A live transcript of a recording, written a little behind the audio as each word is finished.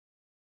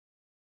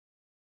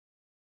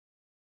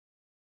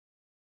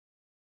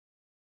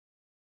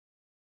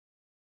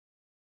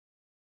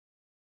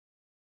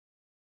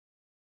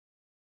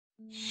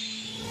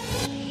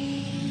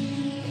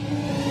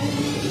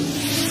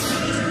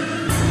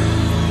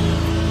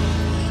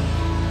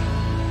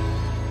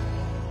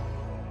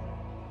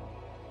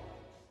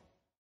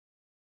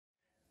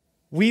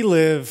We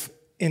live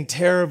in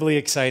terribly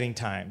exciting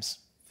times.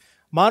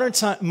 Modern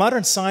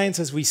science,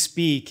 as we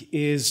speak,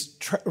 is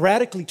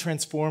radically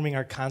transforming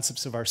our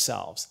concepts of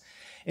ourselves.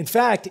 In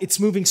fact, it's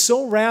moving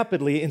so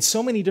rapidly in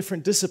so many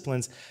different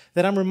disciplines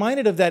that I'm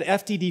reminded of that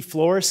FDD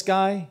florist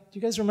guy. Do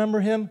you guys remember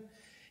him?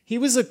 He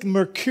was a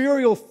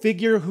mercurial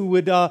figure who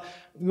would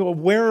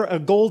wear a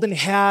golden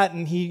hat,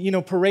 and he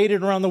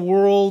paraded around the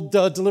world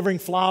delivering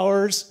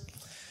flowers.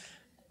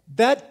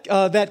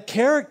 That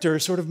character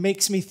sort of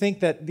makes me think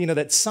that,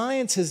 that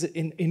science has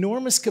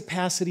enormous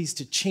capacities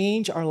to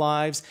change our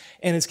lives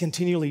and is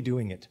continually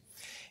doing it.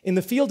 In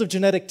the field of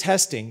genetic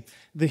testing,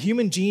 the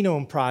Human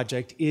Genome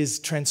Project is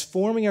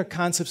transforming our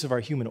concepts of our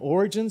human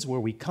origins, where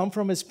we come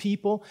from as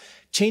people,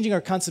 changing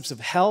our concepts of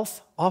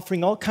health,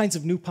 offering all kinds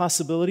of new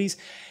possibilities,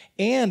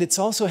 and it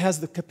also has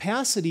the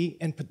capacity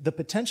and the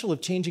potential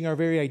of changing our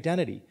very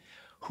identity.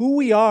 Who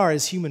we are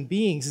as human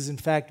beings is, in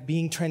fact,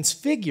 being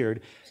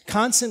transfigured,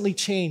 constantly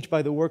changed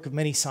by the work of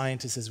many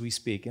scientists as we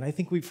speak, and I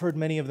think we've heard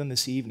many of them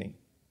this evening.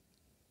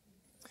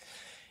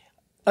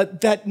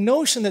 That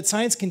notion that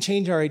science can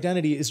change our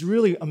identity is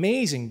really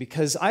amazing,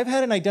 because I've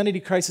had an identity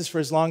crisis for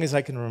as long as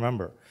I can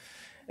remember.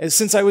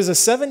 Since I was a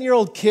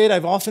 7-year-old kid,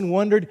 I've often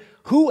wondered,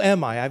 who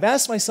am I? I've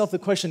asked myself the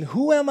question,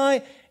 who am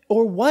I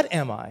or what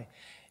am I?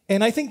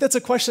 And I think that's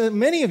a question that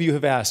many of you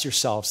have asked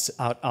yourselves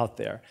out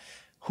there.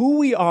 Who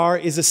we are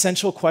is an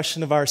essential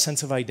question of our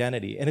sense of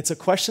identity, and it's a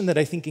question that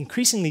I think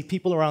increasingly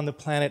people around the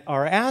planet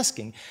are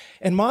asking.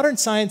 And modern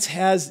science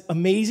has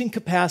amazing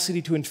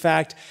capacity to, in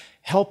fact,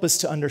 help us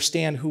to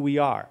understand who we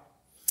are.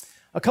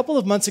 A couple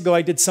of months ago,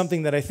 I did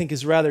something that I think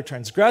is rather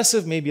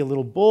transgressive, maybe a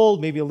little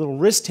bold, maybe a little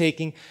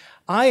risk-taking.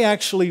 I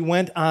actually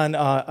went on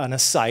a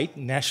site,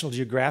 National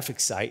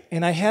Geographic site,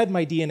 and I had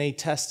my DNA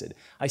tested.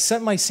 I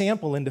sent my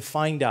sample in to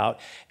find out,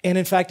 and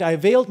in fact, I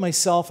availed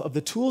myself of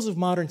the tools of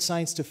modern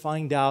science to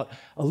find out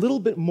a little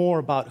bit more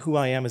about who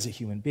I am as a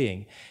human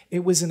being.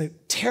 It was a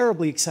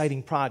terribly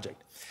exciting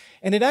project,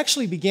 and it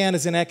actually began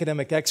as an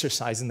academic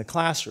exercise in the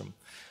classroom.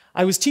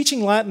 I was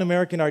teaching Latin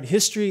American art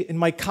history, and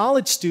my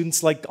college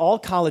students, like all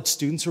college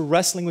students, were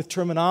wrestling with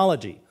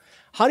terminology.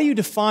 How do you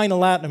define a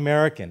Latin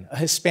American, a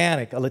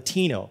Hispanic, a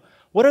Latino?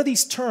 What are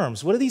these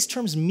terms? What do these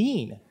terms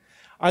mean?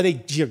 Are they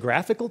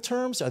geographical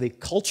terms? Are they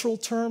cultural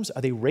terms?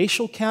 Are they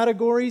racial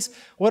categories?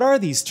 What are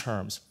these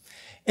terms?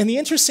 And the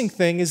interesting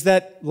thing is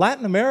that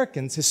Latin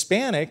Americans,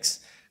 Hispanics,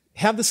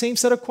 have the same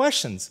set of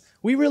questions.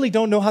 We really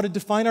don't know how to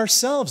define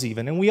ourselves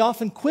even, and we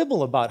often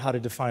quibble about how to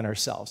define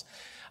ourselves.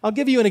 I'll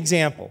give you an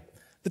example.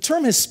 The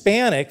term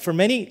Hispanic for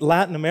many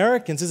Latin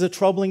Americans is a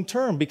troubling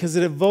term because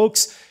it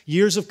evokes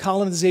years of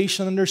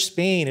colonization under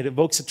Spain. It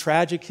evokes a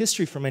tragic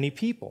history for many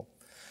people.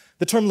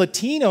 The term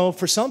Latino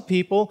for some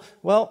people,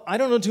 well, I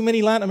don't know too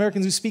many Latin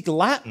Americans who speak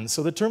Latin,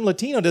 so the term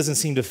Latino doesn't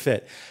seem to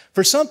fit.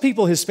 For some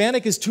people,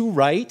 Hispanic is too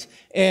right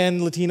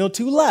and Latino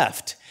too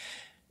left.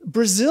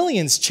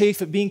 Brazilians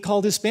chafe at being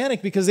called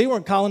Hispanic because they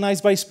weren't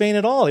colonized by Spain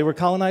at all. They were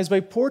colonized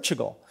by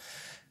Portugal.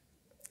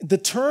 The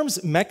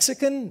terms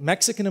Mexican,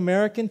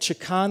 Mexican-American,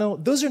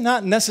 Chicano, those are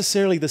not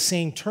necessarily the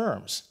same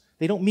terms.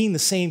 They don't mean the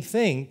same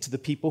thing to the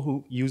people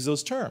who use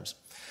those terms.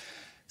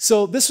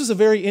 So this was a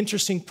very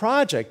interesting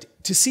project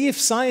to see if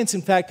science,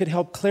 in fact, could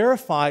help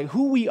clarify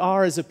who we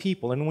are as a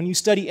people. And when you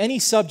study any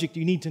subject,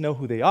 you need to know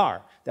who they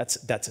are.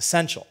 That's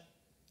essential.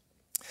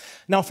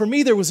 Now, for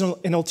me, there was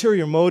an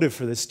ulterior motive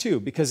for this, too,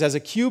 because as a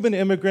Cuban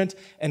immigrant,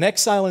 an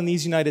exile in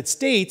these United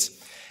States,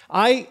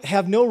 I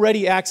have no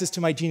ready access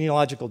to my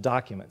genealogical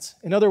documents.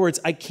 In other words,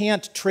 I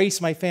can't trace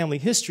my family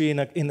history in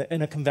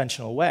a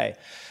conventional way.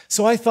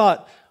 So I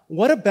thought,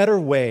 what a better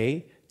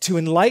way to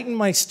enlighten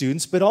my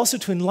students, but also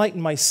to enlighten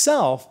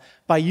myself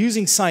by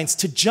using science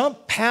to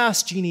jump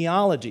past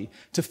genealogy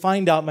to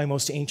find out my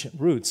most ancient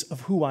roots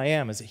of who I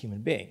am as a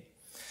human being.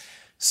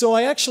 So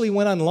I actually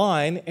went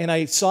online and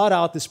I sought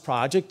out this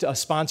project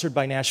sponsored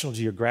by National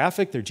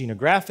Geographic, their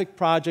Genographic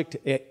project,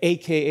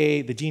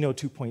 aka the Geno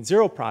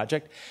 2.0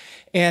 project,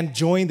 and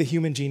joined the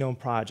Human Genome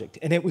Project.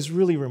 And it was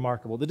really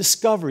remarkable. The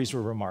discoveries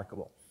were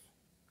remarkable.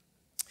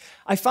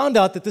 I found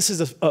out that this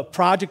is a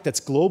project that's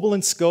global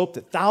in scope,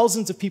 that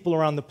thousands of people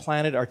around the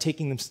planet are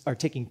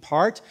taking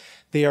part.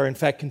 They are, in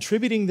fact,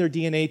 contributing their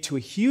DNA to a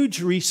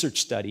huge research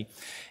study.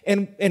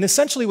 And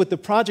essentially what the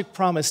project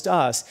promised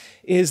us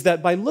is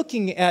that by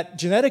looking at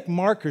genetic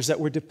markers that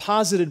were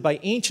deposited by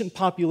ancient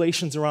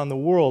populations around the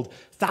world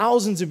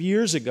thousands of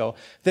years ago,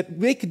 that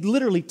they could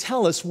literally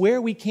tell us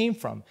where we came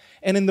from.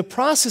 And in the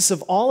process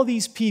of all of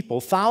these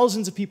people,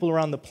 thousands of people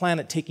around the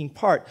planet taking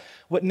part,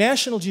 what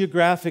National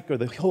Geographic or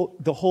the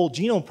whole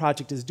Genome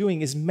Project is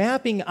doing is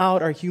mapping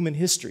out our human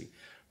history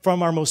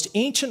from our most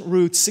ancient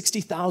roots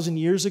 60,000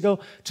 years ago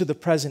to the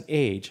present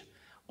age.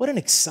 What an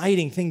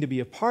exciting thing to be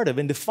a part of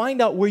and to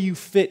find out where you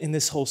fit in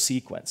this whole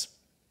sequence.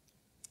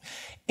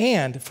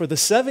 And for the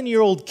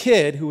 7-year-old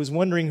kid who was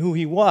wondering who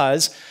he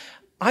was,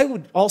 I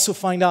would also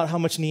find out how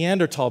much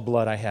Neanderthal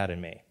blood I had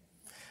in me.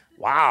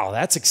 Wow,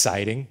 that's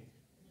exciting.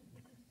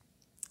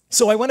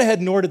 So I went ahead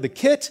and ordered the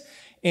kit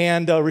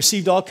and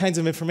received all kinds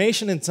of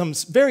information and some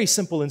very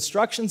simple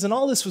instructions, and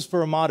all this was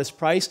for a modest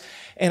price.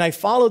 And I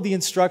followed the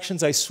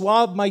instructions. I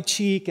swabbed my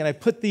cheek, and I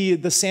put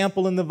the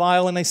sample in the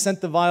vial, and I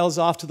sent the vials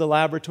off to the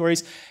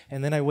laboratories,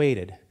 and then I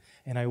waited.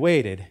 And I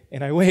waited,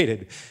 and I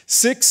waited.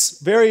 6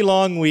 very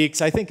long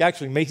weeks, I think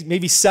actually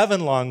maybe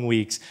 7 long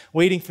weeks,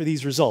 waiting for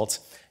these results.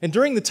 And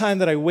during the time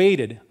that I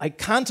waited, I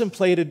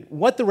contemplated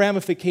what the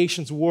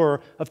ramifications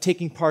were of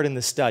taking part in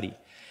the study.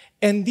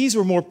 And these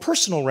were more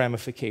personal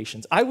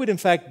ramifications. I would, in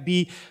fact,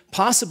 be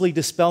possibly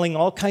dispelling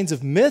all kinds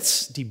of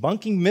myths,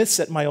 debunking myths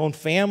that my own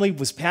family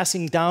was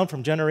passing down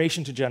from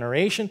generation to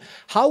generation.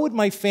 How would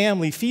my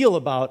family feel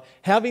about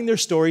having their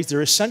stories,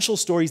 their essential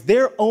stories,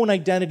 their own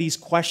identities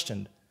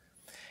questioned?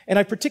 And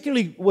I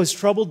particularly was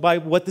troubled by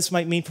what this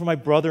might mean for my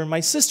brother and my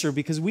sister,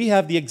 because we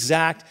have the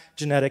exact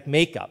genetic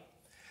makeup.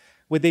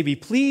 Would they be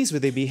pleased?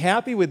 Would they be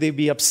happy? Would they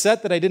be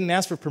upset that I didn't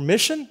ask for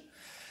permission?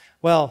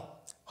 Well,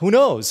 who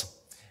knows?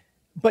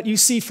 But you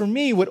see, for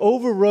me, what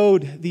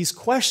overrode these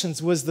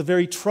questions was the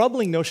very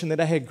troubling notion that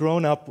I had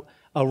grown up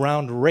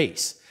around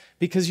race.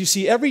 Because you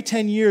see, every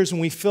 10 years when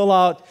we fill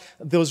out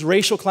those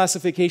racial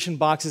classification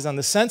boxes on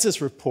the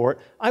census report,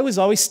 I was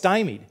always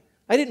stymied.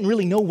 I didn't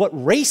really know what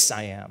race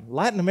I am.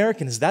 Latin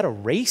American, is that a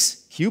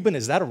race? Cuban,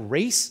 is that a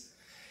race?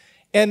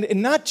 And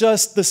not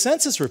just the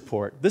census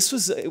report. This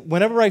was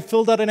whenever I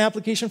filled out an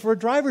application for a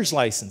driver's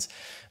license.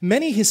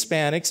 Many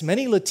Hispanics,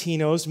 many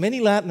Latinos,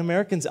 many Latin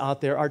Americans out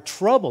there are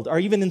troubled,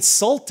 are even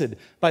insulted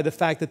by the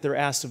fact that they're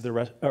asked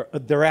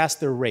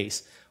their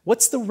race.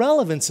 What's the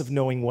relevance of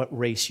knowing what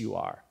race you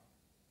are?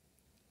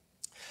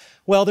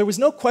 Well, there was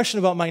no question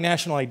about my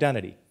national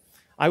identity.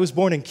 I was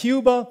born in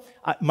Cuba.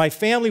 My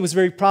family was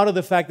very proud of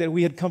the fact that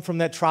we had come from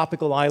that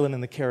tropical island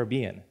in the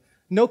Caribbean.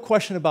 No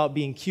question about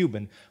being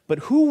Cuban, but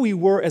who we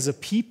were as a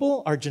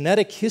people, our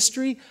genetic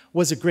history,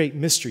 was a great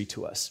mystery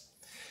to us.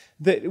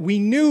 That we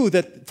knew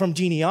that from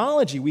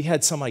genealogy we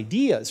had some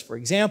ideas. For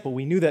example,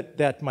 we knew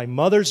that my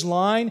mother's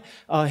line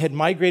had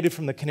migrated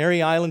from the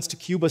Canary Islands to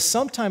Cuba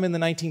sometime in the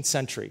 19th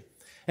century.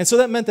 And so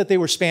that meant that they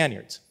were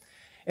Spaniards.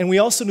 And we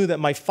also knew that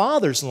my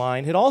father's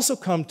line had also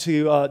come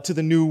to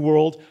the New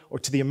World, or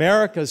to the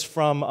Americas,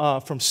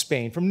 from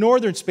Spain, from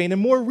northern Spain,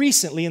 and more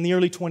recently in the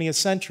early 20th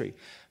century.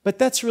 But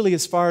that's really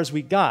as far as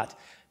we got.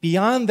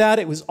 Beyond that,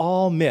 it was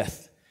all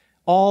myth,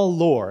 all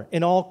lore,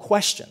 and all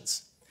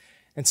questions.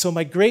 And so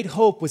my great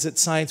hope was that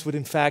science would,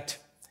 in fact,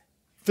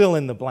 fill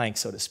in the blank,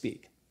 so to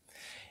speak.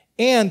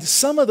 And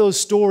some of those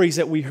stories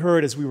that we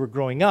heard as we were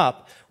growing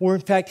up were,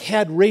 in fact,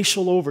 had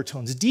racial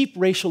overtones, deep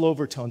racial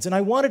overtones. And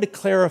I wanted to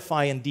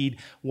clarify, indeed,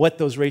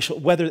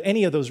 whether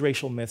any of those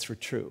racial myths were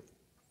true.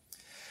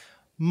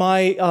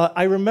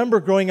 I remember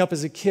growing up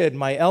as a kid,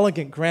 my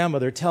elegant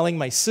grandmother telling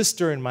my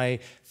sister and my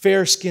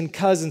fair-skinned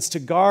cousins to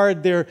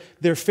guard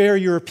their fair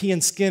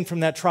European skin from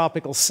that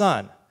tropical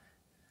sun.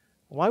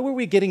 Why were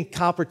we getting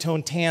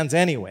copper-toned tans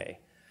anyway?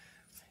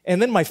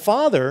 And then my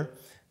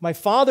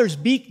father's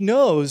beak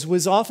nose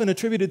was often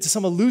attributed to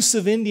some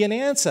elusive Indian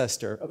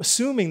ancestor,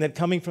 assuming that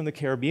coming from the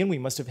Caribbean, we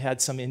must have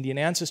had some Indian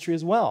ancestry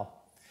as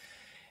well.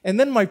 And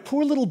then my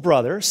poor little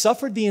brother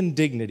suffered the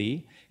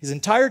indignity his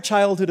entire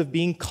childhood of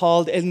being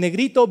called El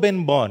Negrito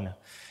Benbon.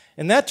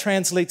 And that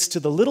translates to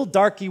the little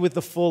darky with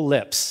the full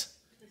lips.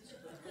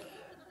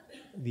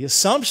 The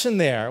assumption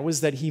there was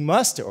that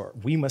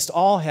we must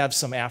all have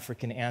some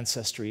African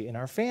ancestry in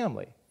our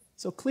family.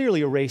 So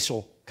clearly a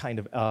racial kind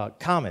of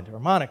comment or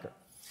moniker.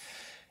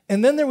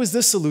 And then there was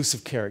this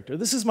elusive character.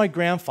 This is my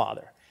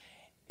grandfather.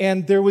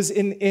 And there was,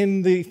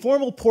 in the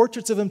formal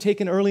portraits of him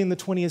taken early in the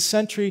 20th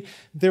century,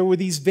 there were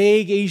these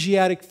vague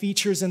Asiatic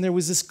features, and there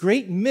was this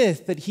great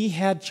myth that he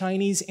had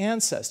Chinese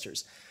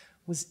ancestors.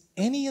 Was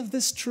any of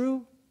this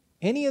true?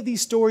 Any of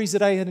these stories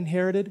that I had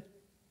inherited?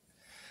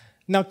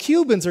 Now,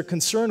 Cubans are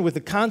concerned with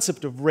the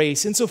concept of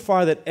race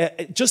insofar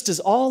that, just as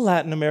all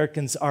Latin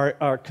Americans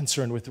are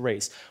concerned with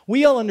race,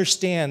 we all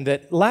understand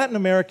that Latin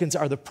Americans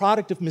are the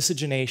product of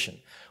miscegenation.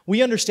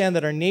 We understand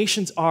that our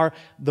nations are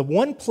the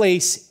one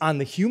place on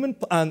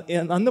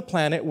the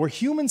planet where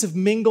humans have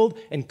mingled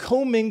and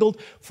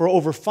commingled for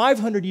over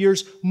 500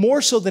 years,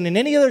 more so than in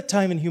any other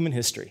time in human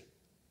history.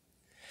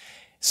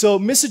 So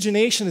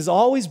miscegenation has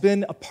always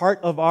been a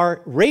part of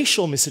our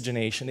racial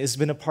miscegenation, has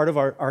been a part of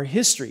our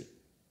history.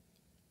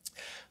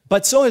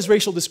 But so has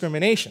racial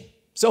discrimination,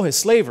 so has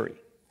slavery.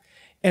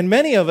 And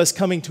many of us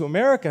coming to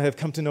America have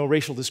come to know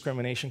racial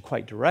discrimination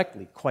quite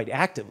directly, quite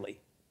actively.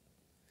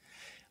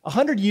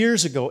 100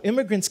 years ago,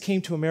 immigrants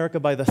came to America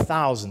by the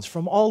thousands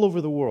from all over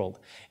the world.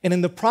 And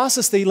in the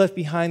process, they left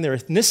behind their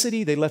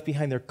ethnicity, they left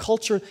behind their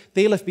culture,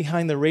 they left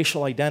behind their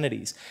racial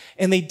identities.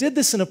 And they did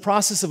this in a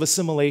process of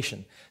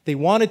assimilation. They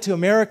wanted to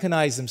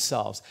Americanize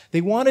themselves.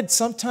 They wanted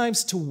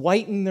sometimes to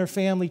whiten their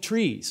family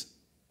trees.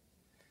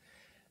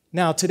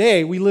 Now,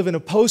 today, we live in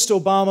a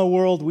post-Obama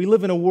world. We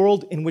live in a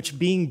world in which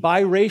being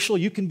biracial,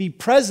 you can be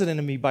president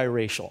and be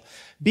biracial.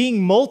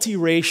 Being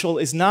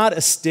multiracial is not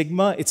a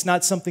stigma. It's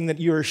not something that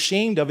you're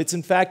ashamed of. It's,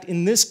 in fact,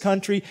 in this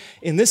country,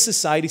 in this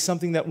society,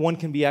 something that one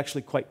can be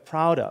actually quite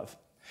proud of.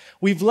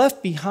 We've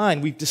left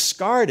behind, we've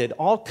discarded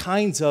all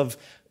kinds of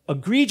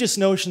egregious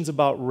notions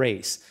about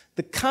race.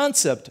 The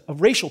concept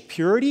of racial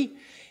purity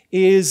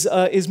is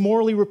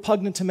morally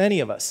repugnant to many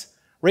of us.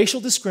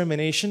 Racial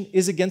discrimination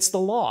is against the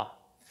law.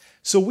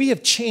 So we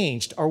have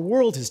changed, our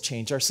world has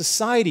changed, our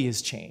society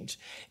has changed.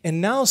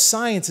 And now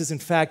science is in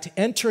fact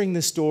entering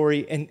the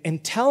story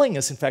and telling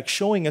us, in fact,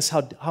 showing us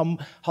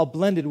how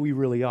blended we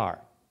really are.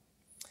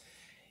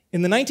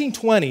 In the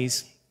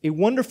 1920s, a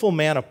wonderful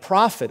man, a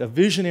prophet, a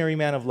visionary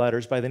man of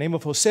letters by the name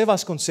of José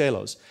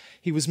Vasconcelos,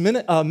 he was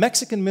a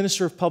Mexican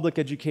minister of public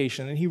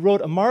education, and he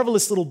wrote a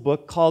marvelous little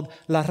book called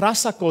La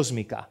Raza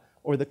Cósmica,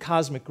 or the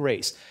Cosmic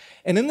Race.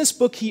 And in this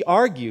book, he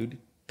argued,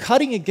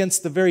 cutting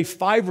against the very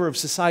fiber of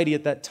society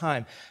at that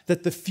time,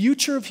 that the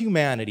future of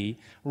humanity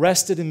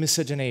rested in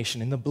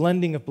miscegenation, in the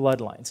blending of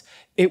bloodlines.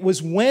 It was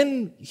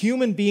when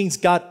human beings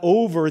got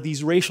over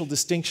these racial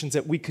distinctions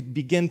that we could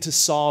begin to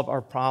solve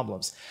our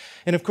problems.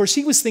 And of course,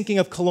 he was thinking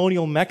of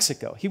colonial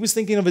Mexico. He was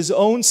thinking of his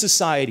own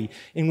society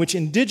in which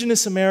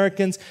indigenous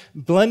Americans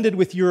blended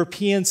with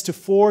Europeans to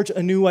forge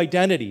a new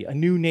identity, a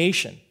new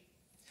nation.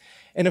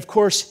 And of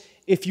course,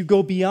 if you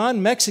go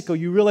beyond Mexico,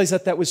 you realize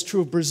that that was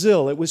true of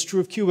Brazil, it was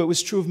true of Cuba, it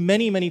was true of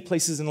many, many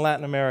places in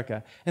Latin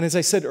America. And as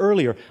I said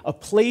earlier, a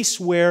place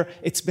where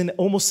it's been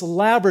almost a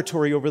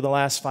laboratory over the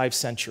last 5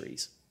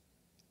 centuries.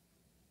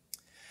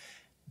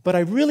 But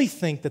I really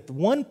think that the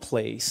one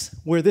place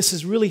where this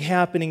is really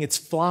happening, it's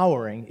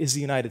flowering, is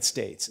the United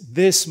States,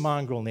 this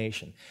mongrel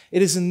nation.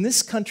 It is in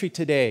this country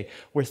today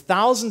where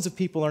thousands of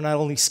people are not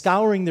only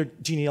scouring their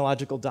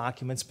genealogical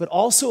documents, but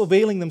also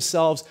availing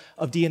themselves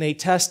of DNA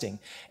testing.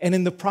 And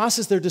in the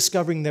process, they're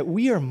discovering that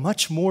we are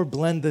much more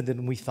blended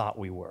than we thought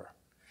we were.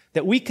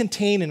 That we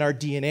contain in our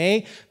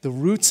DNA the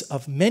roots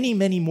of many,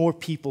 many more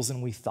peoples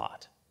than we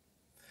thought.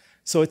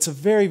 So it's a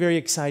very, very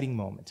exciting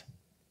moment.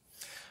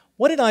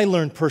 What did I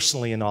learn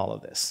personally in all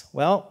of this?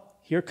 Well,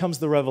 here comes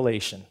the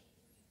revelation.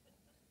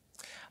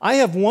 I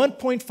have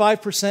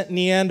 1.5%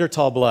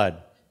 Neanderthal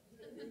blood.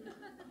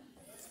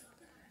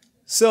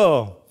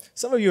 So,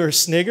 some of you are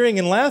sniggering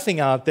and laughing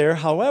out there.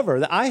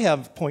 However, I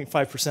have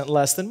 0.5%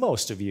 less than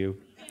most of you.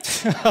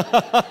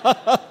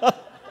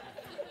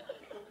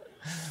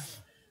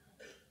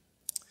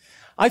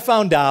 I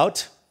found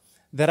out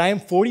that I am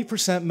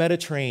 40%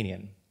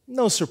 Mediterranean.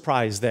 No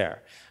surprise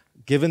there.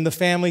 Given the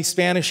family's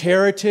Spanish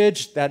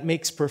heritage, that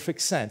makes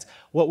perfect sense.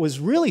 What was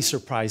really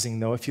surprising,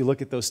 though, if you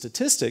look at those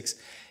statistics,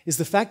 is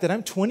the fact that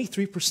I'm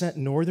 23%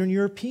 Northern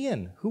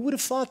European. Who would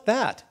have thought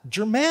that?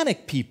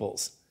 Germanic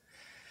peoples.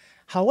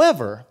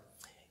 However,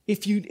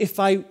 if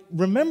I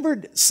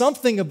remembered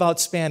something about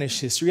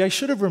Spanish history, I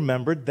should have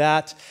remembered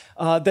that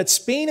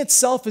Spain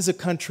itself is a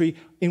country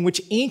in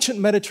which ancient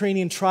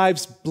Mediterranean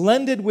tribes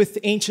blended with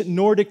ancient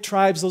Nordic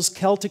tribes, those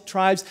Celtic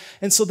tribes,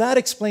 and so that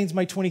explains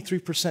my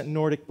 23%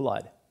 Nordic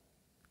blood.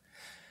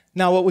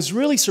 Now, what was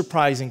really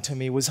surprising to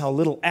me was how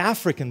little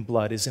African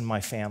blood is in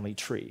my family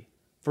tree.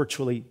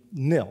 Virtually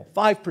nil,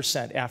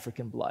 5%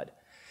 African blood.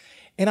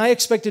 And I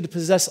expected to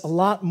possess a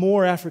lot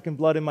more African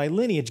blood in my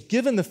lineage,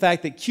 given the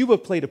fact that Cuba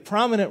played a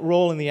prominent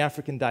role in the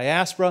African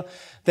diaspora,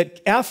 that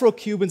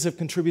Afro-Cubans have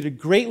contributed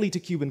greatly to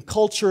Cuban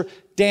culture,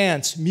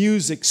 dance,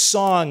 music,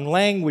 song,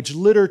 language,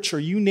 literature,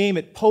 you name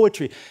it,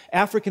 poetry.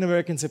 African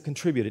Americans have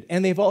contributed,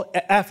 and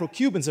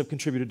Afro-Cubans have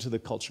contributed to the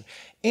culture.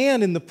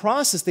 And in the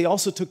process, they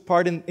also took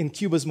part in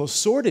Cuba's most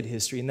sordid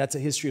history, and that's a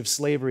history of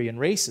slavery and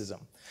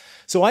racism.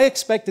 So I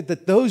expected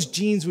that those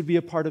genes would be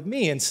a part of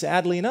me, and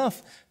sadly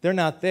enough, they're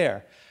not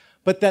there.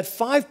 But that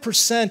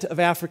 5% of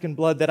African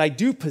blood that I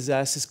do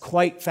possess is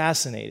quite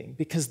fascinating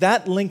because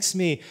that links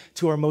me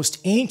to our most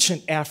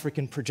ancient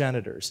African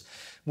progenitors,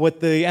 what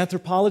the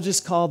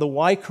anthropologists call the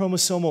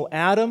Y-chromosomal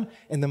Adam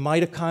and the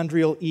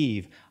mitochondrial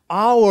Eve,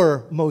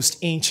 our most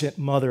ancient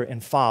mother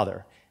and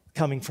father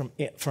coming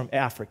from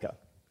Africa.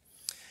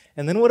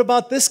 And then what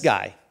about this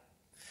guy?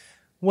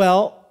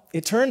 Well,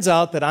 it turns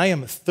out that I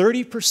am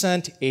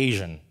 30%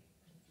 Asian,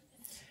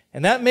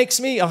 and that makes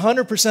me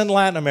 100%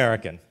 Latin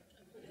American.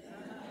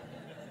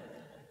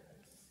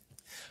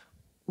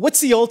 What's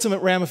the ultimate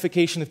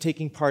ramification of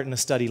taking part in a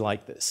study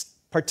like this?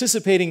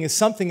 Participating in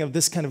something of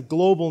this kind of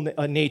global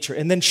nature,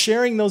 and then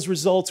sharing those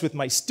results with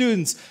my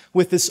students,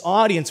 with this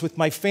audience, with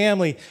my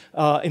family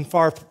in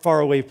far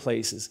away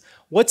places.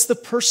 What's the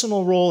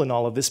personal role in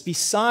all of this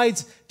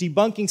besides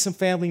debunking some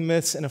family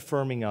myths and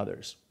affirming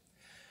others?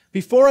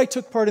 Before I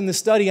took part in the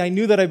study, I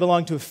knew that I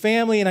belonged to a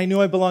family and I knew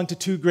I belonged to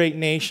 2 great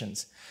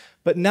nations.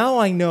 But now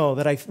I know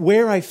that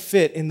where I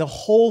fit in the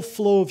whole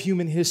flow of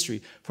human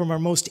history, from our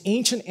most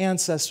ancient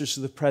ancestors to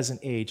the present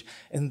age,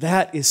 and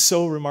that is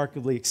so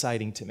remarkably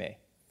exciting to me.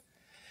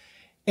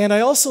 And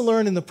I also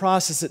learned in the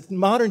process that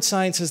modern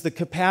science has the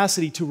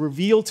capacity to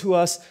reveal to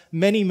us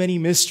many, many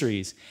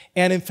mysteries,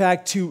 and in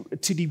fact to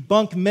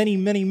debunk many,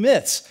 many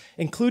myths,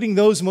 including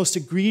those most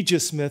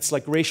egregious myths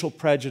like racial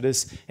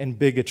prejudice and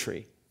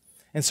bigotry.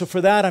 And so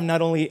for that,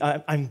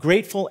 I'm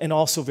grateful and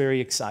also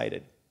very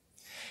excited.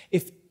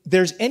 If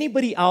there's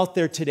anybody out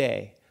there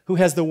today who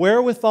has the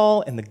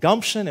wherewithal and the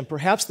gumption and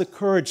perhaps the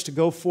courage to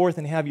go forth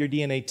and have your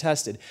DNA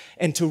tested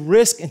and to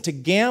risk and to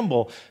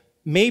gamble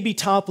maybe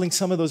toppling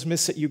some of those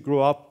myths that you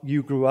grew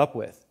up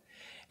with.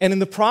 And in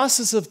the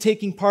process of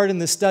taking part in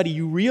this study,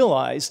 you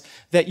realize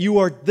that you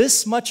are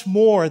this much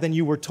more than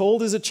you were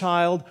told as a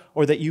child,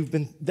 or that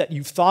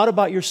you've thought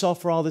about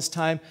yourself for all this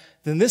time.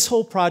 Then this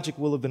whole project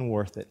will have been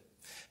worth it.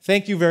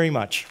 Thank you very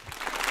much.